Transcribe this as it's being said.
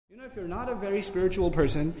If you're not a very spiritual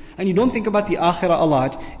person and you don't think about the akhirah a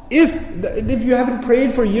lot, if you haven't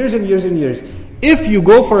prayed for years and years and years, if you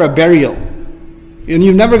go for a burial, and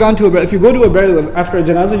you've never gone to a burial, if you go to a burial after a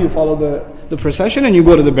janazah, you follow the procession and you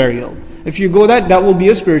go to the burial. If you go that will be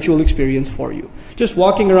a spiritual experience for you. Just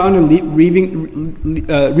walking around and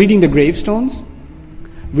reading the gravestones,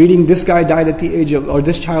 reading this guy died at the age of, or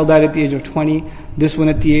this child died at the age of 20, this one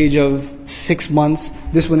at the age of 6 months,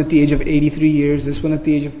 this one at the age of 83 years, this one at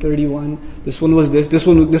the age of 31, this one was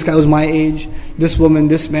this guy was my age, this woman,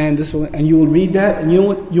 this man, this woman, and you will read that, and you know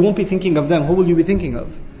what? You won't be thinking of them. Who will you be thinking of?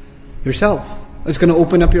 Yourself. It's going to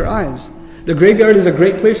open up your eyes. The graveyard is a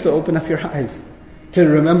great place to open up your eyes, to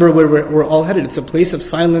remember where we're all headed. It's a place of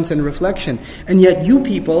silence and reflection. And yet you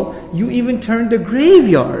people, you even turned the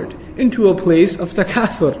graveyard into a place of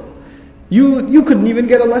takathur. You couldn't even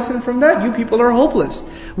get a lesson from that. You people are hopeless.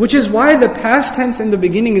 Which is why the past tense in the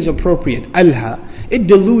beginning is appropriate. Alha. It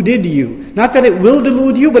deluded you. Not that it will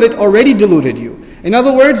delude you, but it already deluded you. In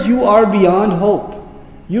other words, you are beyond hope.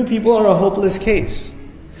 You people are a hopeless case.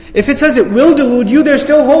 If it says it will delude you, there's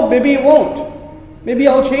still hope. Maybe it won't. Maybe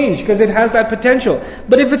I'll change because it has that potential.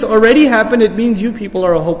 But if it's already happened, it means you people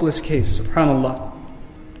are a hopeless case. SubhanAllah.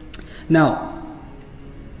 Now,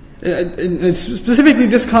 specifically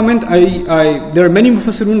this comment, there are many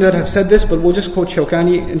mufassirun that have said this, but we'll just quote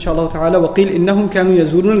Shawkani, inshallah ta'ala. وَقِيلْ إِنَّهُمْ كَانُوا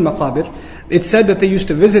يَزُورُونَ الْمَقَابِرِ. It said that they used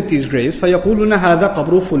to visit these graves. فَيَقُولُونَ هَذَا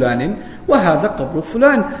قَبْرُ فُلَانٍ وَهَذَا قَبْرُ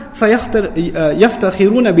فُلَانٍ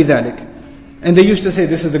فَيَفْتَخِرُونَ بِذَلِكَ. And they used to say,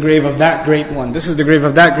 this is the grave of that great one. This is the grave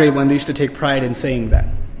of that great one. They used to take pride in saying that.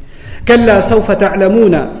 كَلَّا سَوْفَ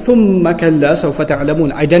تَعْلَمُونَ ثُمَّ كَلَّا سَوْفَ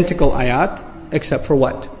تَعْلَمُونَ. Identical ayat, except for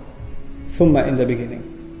what? ثُمَّ in the beginning.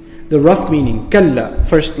 The rough meaning, كَلَّا.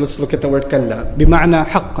 First, let's look at the word كَلَّا. بِمَعْنَى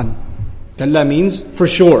حَقًّا. كَلَّا means for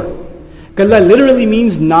sure. كَلَّا literally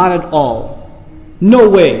means not at all. No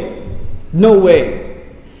way. No way.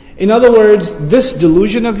 In other words, this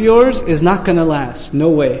delusion of yours is not going to last.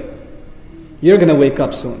 No way. You're going to wake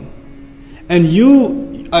up soon. And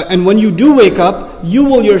when you do wake up, you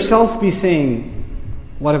will yourself be saying,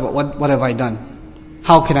 what have I done?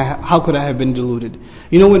 How could I have been deluded?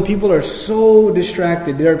 You know, when people are so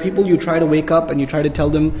distracted, there are people you try to wake up and you try to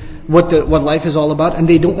tell them what life is all about, and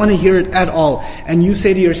they don't want to hear it at all. And you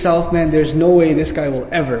say to yourself, man, there's no way this guy will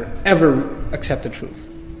ever accept the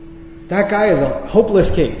truth. That guy is a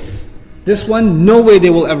hopeless case. This one, no way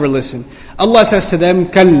they will ever listen. Allah says to them,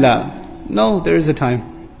 Kalla. No, there is a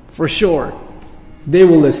time. For sure. They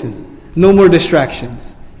will listen. No more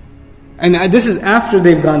distractions. And this is after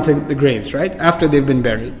they've gone to the graves, right? After they've been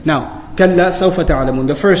buried. Now, كَلَّا سَوْفَ تَعْلَمُونَ.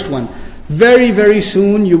 The first one. Very, very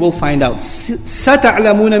soon you will find out.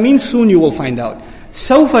 سَتَعْلَمُونَ means soon you will find out.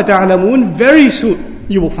 سَوْفَ تَعْلَمُونَ. Very soon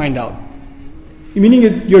you will find out.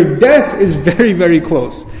 Meaning your death is very, very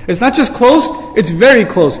close. It's not just close, it's very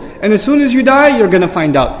close. And as soon as you die, you're going to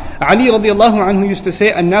find out. Ali radiallahu anhu used to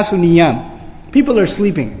say, النَّاسُ نِيَامٌ. People are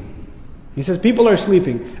sleeping. He says people are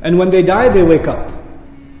sleeping. And when they die, they wake up.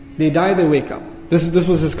 They die, they wake up. This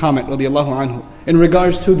was his comment, radiallahu anhu, in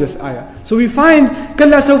regards to this ayah. So we find,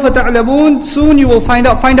 كَلَّا سَوْفَ تَعْلَمُونَ. Soon you will find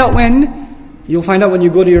out. Find out when? You'll find out when you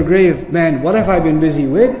go to your grave. Man, what have I been busy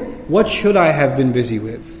with? What should I have been busy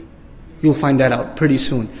with? You'll find that out pretty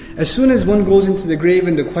soon. As soon as one goes into the grave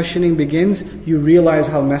and the questioning begins, you realize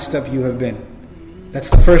how messed up you have been.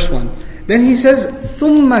 That's the first one. Then he says,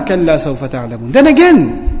 ثُمَّ كَلَّا سَوْفَ تَعْلَمُونَ. Then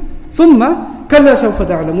again, ثُمَّ كَلَّا سَوْفَ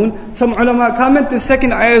تَعْلَمُونَ. Some ulama comment, the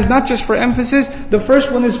second ayah is not just for emphasis. The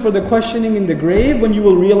first one is for the questioning in the grave, when you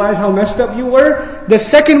will realize how messed up you were. The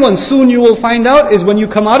second one, soon you will find out, is when you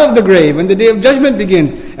come out of the grave, when the day of judgment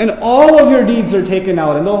begins, and all of your deeds are taken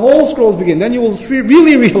out, and the whole scrolls begin. Then you will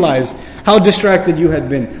really realize how distracted you had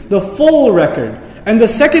been. The full record. And the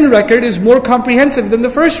second record is more comprehensive than the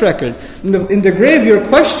first record. In the grave you're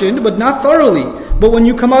questioned, but not thoroughly. But when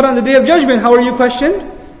you come out on the day of judgment, how are you questioned?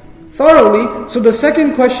 Thoroughly. So the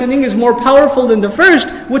second questioning is more powerful than the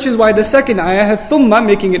first, which is why the second ayah has thumma,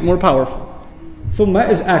 making it more powerful. Thumma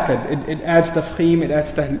is akad. It adds tafkhim, it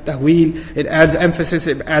adds tahweel, it adds emphasis,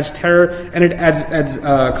 it adds terror, and it adds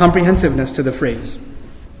comprehensiveness to the phrase.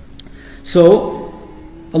 So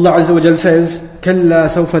Allah Azza wa Jal says, كَلَّا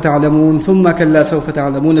سَوْفَ تَعْلَمُونَ ثُمَّ كَلَّا سَوْفَ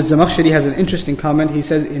تَعْلَمُونَ. Az-Zamakhshari has an interesting comment. He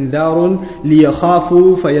says, إِنذَارٌ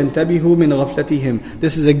لِيَخَافُوا فَيَنْتَبِهُوا مِنْ غَفْلَتِهِمْ.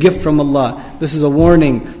 This is a gift from Allah. This is a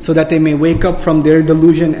warning, so that they may wake up from their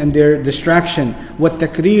delusion and their distraction.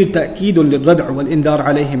 وَالتَّكْرِيرُ تَأْكِيدٌ لِلْرَدْعِ وَالْإِنذَارِ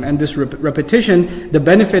عَلَيْهِمْ. And this repetition, the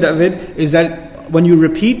benefit of it is that when you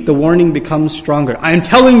repeat, the warning becomes stronger. I'm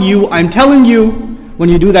telling you. When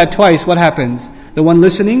you do that twice, what happens? The one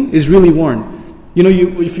listening is really warned. You know,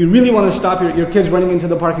 if you really want to stop your kids running into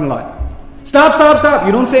the parking lot, Stop, stop, stop.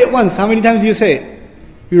 You don't say it once. How many times do you say it?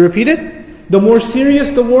 You repeat it. The more serious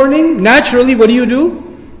the warning, naturally, what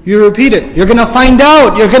do? You repeat it. You're going to find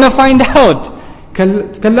out. You're going to find out.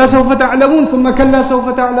 كَلَّا سَوْفَ تَعْلَمُونَ ثُمَّ كَلَّا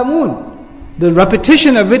سَوْفَ تَعْلَمُونَ. The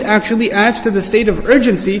repetition of it actually adds to the state of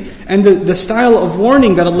urgency and the style of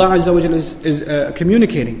warning that Allah Azza wa Jalla is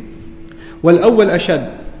communicating. وَالْأَوَّلْ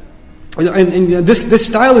أَشَدْ. And this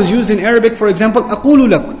style is used in Arabic, for example, أَقُولُ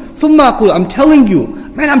لَكْ ثُمَّ أَقُولُ. I'm telling you.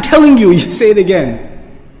 Man, I'm telling you. You say it again.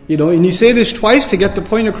 And you say this twice to get the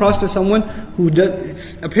point across to someone who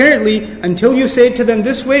does, apparently, until you say it to them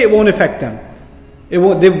this way, it won't affect them.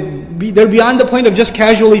 They're beyond the point of just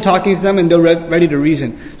casually talking to them and they're ready to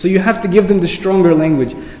reason. So you have to give them the stronger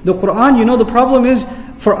language. The Quran, the problem is,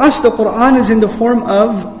 for us the Quran is in the form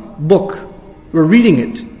of book. We're reading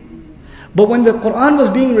it. But when the Quran was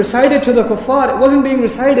being recited to the kuffar, it wasn't being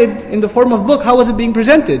recited in the form of book. How was it being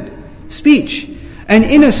presented? Speech. And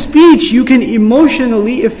in a speech, you can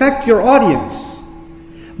emotionally affect your audience.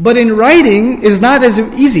 But in writing, is not as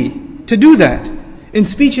easy to do that. In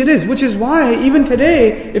speech it is, which is why even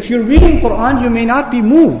today, if you're reading Quran, you may not be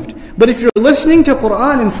moved. But if you're listening to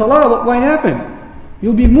Quran in Salah, what might happen?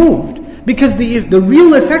 You'll be moved. Because the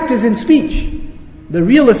real effect is in speech. The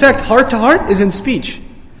real effect, heart to heart, is in speech.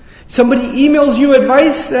 Somebody emails you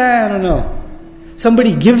advice, I don't know.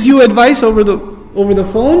 Somebody gives you advice over the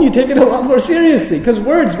phone, you take it a lot more seriously. Because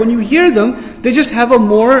words, when you hear them, they just have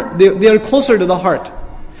they are closer to the heart.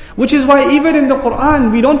 Which is why even in the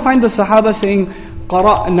Quran, we don't find the Sahaba saying,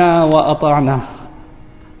 قَرَأْنَا وَأَطَعْنَا.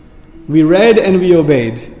 We read and we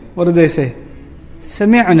obeyed. What did they say?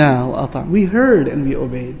 سَمِعْنَا وَأَطَعْنَا. We heard and we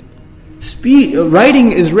obeyed.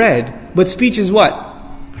 Writing is read, but speech is what?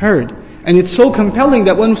 Heard. And it's so compelling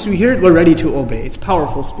that once we hear it, we're ready to obey. It's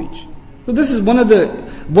powerful speech. So this is one of the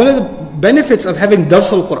benefits of having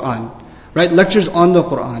Dars al-Quran, right? Lectures on the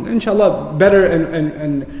Quran. Inshallah, better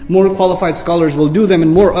and more qualified scholars will do them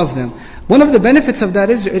and more of them. One of the benefits of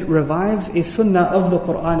that is it revives a sunnah of the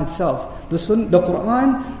Quran itself. The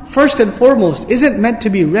Quran, first and foremost, isn't meant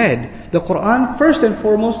to be read. The Quran, first and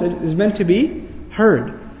foremost, is meant to be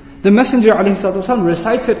heard. The Messenger ﷺ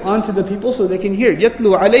recites it onto the people so they can hear it.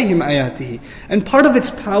 يَتْلُو عَلَيْهِمْ آيَاتِهِ. And part of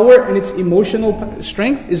its power and its emotional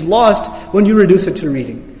strength is lost when you reduce it to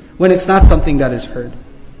reading, when it's not something that is heard.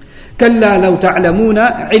 كَلَّا لَوْ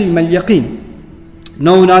تَعْلَمُونَ عِلْمَ الْيَقِينِ.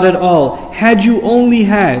 No, not at all. Had you only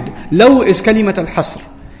had. Law is kalimat al-hasr.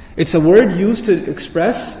 It's a word used to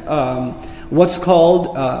express what's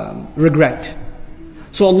called regret.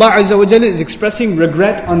 So Allah Azza wa Jalla is expressing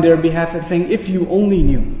regret on their behalf and saying, if you only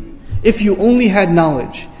knew. If you only had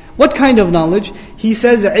knowledge. What kind of knowledge? He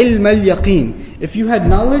says, ilm al-yaqeen. If you had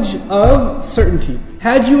knowledge of certainty.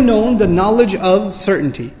 Had you known the knowledge of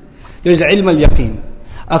certainty. There's ilm al-yaqeen.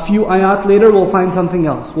 A few ayat later we'll find something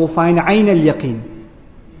else. We'll find ayn al-yaqeen.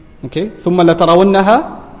 Okay? ثُمَّ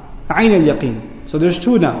لَتَرَوَنَّهَا ayn al-yaqeen. So there's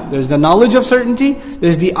two now. There's the knowledge of certainty.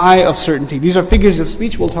 There's the eye of certainty. These are figures of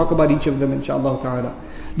speech. We'll talk about each of them inshaAllah ta'ala.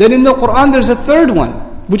 Then in the Quran there's a third one,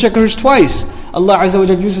 which occurs twice. Allah Azza wa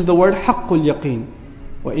Jalla uses the word haqqul yaqeen.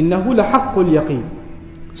 وَإِنَّهُ لَحَقُّ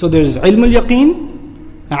الْيَقِينِ. So there's ilm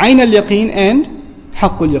al-yaqeen, ayn al-yaqeen, and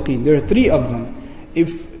haqqul yaqeen. There are three of them.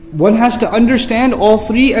 If one has to understand all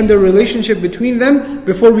three and the relationship between them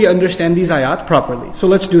before we understand these ayat properly. So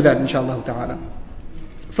let's do that inshaAllah ta'ala.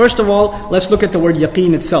 First of all, let's look at the word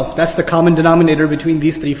yaqeen itself. That's the common denominator between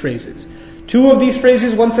these three phrases. Two of these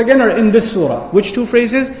phrases, once again, are in this surah. Which two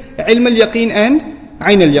phrases? Ilm al-yaqeen and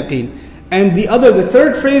ayn al-yaqeen. And the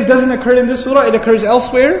third phrase doesn't occur in this surah. It occurs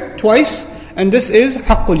elsewhere, twice. And this is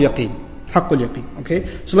haqqul yaqeen. Haqqul yaqeen. Okay?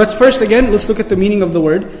 So let's look at the meaning of the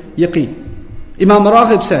word yaqeen. Imam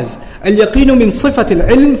Raghib says, al-yaqeen min sifat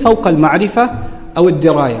al-ilm fawqa al-ma'rifah aw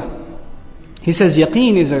al-diraya. He says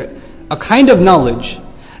yaqeen is a kind of knowledge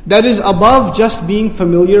that is above just being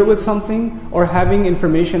familiar with something or having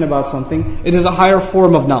information about something. It is a higher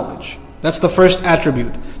form of knowledge. That's the first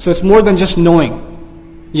attribute. So it's more than just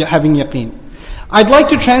knowing, having yaqeen. I'd like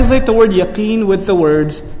to translate the word yaqeen with the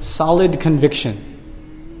words solid conviction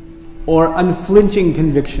or unflinching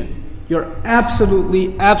conviction. You're absolutely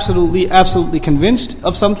convinced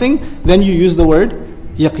of something, then you use the word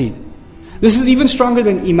yaqeen. This is even stronger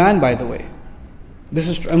than iman, by the way.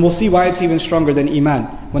 And we'll see why it's even stronger than iman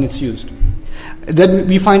when it's used. Then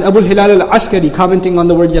we find Abu al-Hilal al-Askari commenting on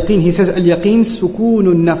the word yaqeen. He says, al-yaqeen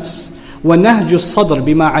sukunun nafs wa nahju sadr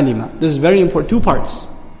bima alima. This is very important. Two parts.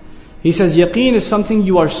 He says yaqeen is something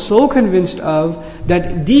you are so convinced of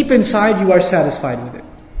that deep inside you are satisfied with it.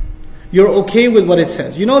 You're okay with what it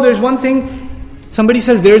says. There's one thing, somebody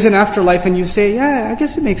says there's an afterlife and you say, yeah, I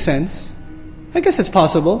guess it makes sense. I guess it's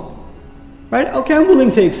possible. Right? Okay, I'm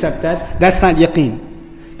willing to accept that. That's not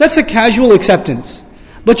yaqeen. That's a casual acceptance.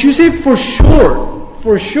 But you say for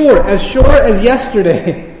sure as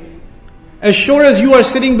yesterday, as sure as you are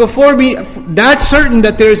sitting before me, that's certain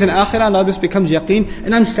that there is an akhirah. Now this becomes yaqeen,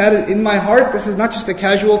 and I'm sad in my heart. This is not just a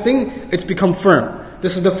casual thing, it's become firm.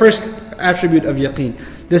 This is the first attribute of yaqeen.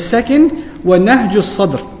 The second, وَنَهْجُ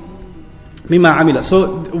الصَّدْرِ مِمَا عَمِلَ.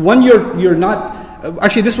 So one, you're not,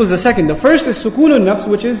 actually this was the second. The first is sukunun nafs,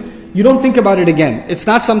 which is, you don't think about it again. It's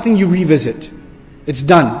not something you revisit. It's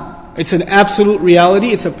done. It's an absolute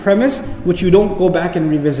reality. It's a premise which you don't go back and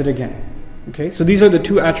revisit again. Okay, so these are the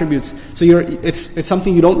two attributes. So it's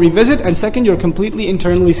something you don't revisit, and second, you're completely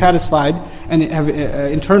internally satisfied and have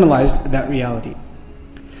internalized that reality.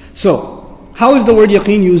 So, how is the word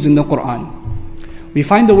yaqeen used in the Quran? We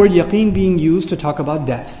find the word yaqeen being used to talk about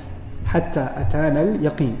death. حَتَّى أَتَانَا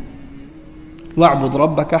الْيَقِينَ وَاعْبُدْ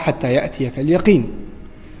رَبَّكَ حَتَّى يَأْتِيَكَ الْيَقِينَ.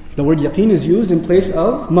 The word yaqeen is used in place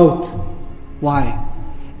of maut. Why?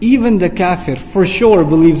 Even the kafir for sure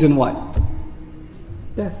believes in what?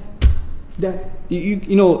 Death.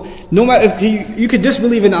 You know, no matter if you could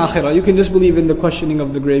disbelieve in akhirah, you can disbelieve in the questioning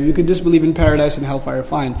of the grave, you can disbelieve in paradise and hellfire,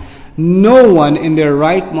 fine. No one in their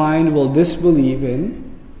right mind will disbelieve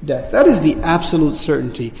in death. That is the absolute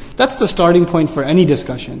certainty. That's the starting point for any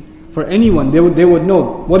discussion. For anyone, they would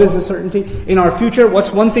know, what is the certainty? In our future,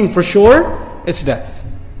 what's one thing for sure? It's death.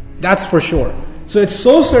 That's for sure. So it's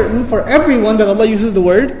so certain for everyone that Allah uses the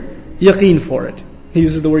word yaqeen for it. He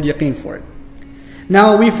uses the word yaqeen for it.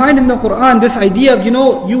 Now we find in the Quran this idea of,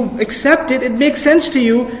 you accept it, it makes sense to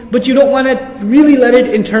you, but you don't want to really let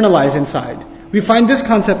it internalize inside. We find this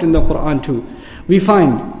concept in the Quran too. We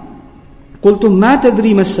find, قُلْتُمْ مَا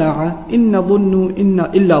تَدْرِي مَا السَّاعَةِ إِنَّ ظُنُّ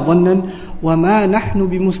إِلَّا ظَنًّا وَمَا نَحْنُ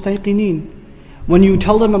بِمُسْتَيْقِنِينَ. When you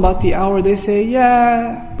tell them about the hour, they say,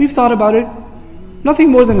 yeah, we've thought about it.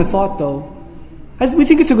 Nothing more than a thought though. We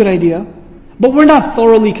think it's a good idea. But we're not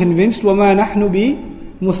thoroughly convinced. وَمَا نَحْنُ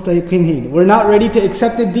بِمُسْتَيْقِنِينَ. We're not ready to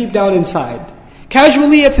accept it deep down inside.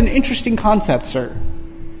 Casually, it's an interesting concept, sir.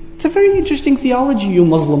 It's a very interesting theology you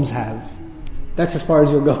Muslims have. That's as far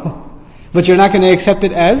as you'll go. But you're not going to accept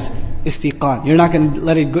it as istiqan. You're not going to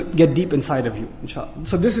let it get deep inside of you, inshallah.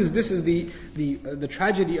 So this is the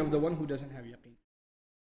tragedy of the one who doesn't have yaqeen.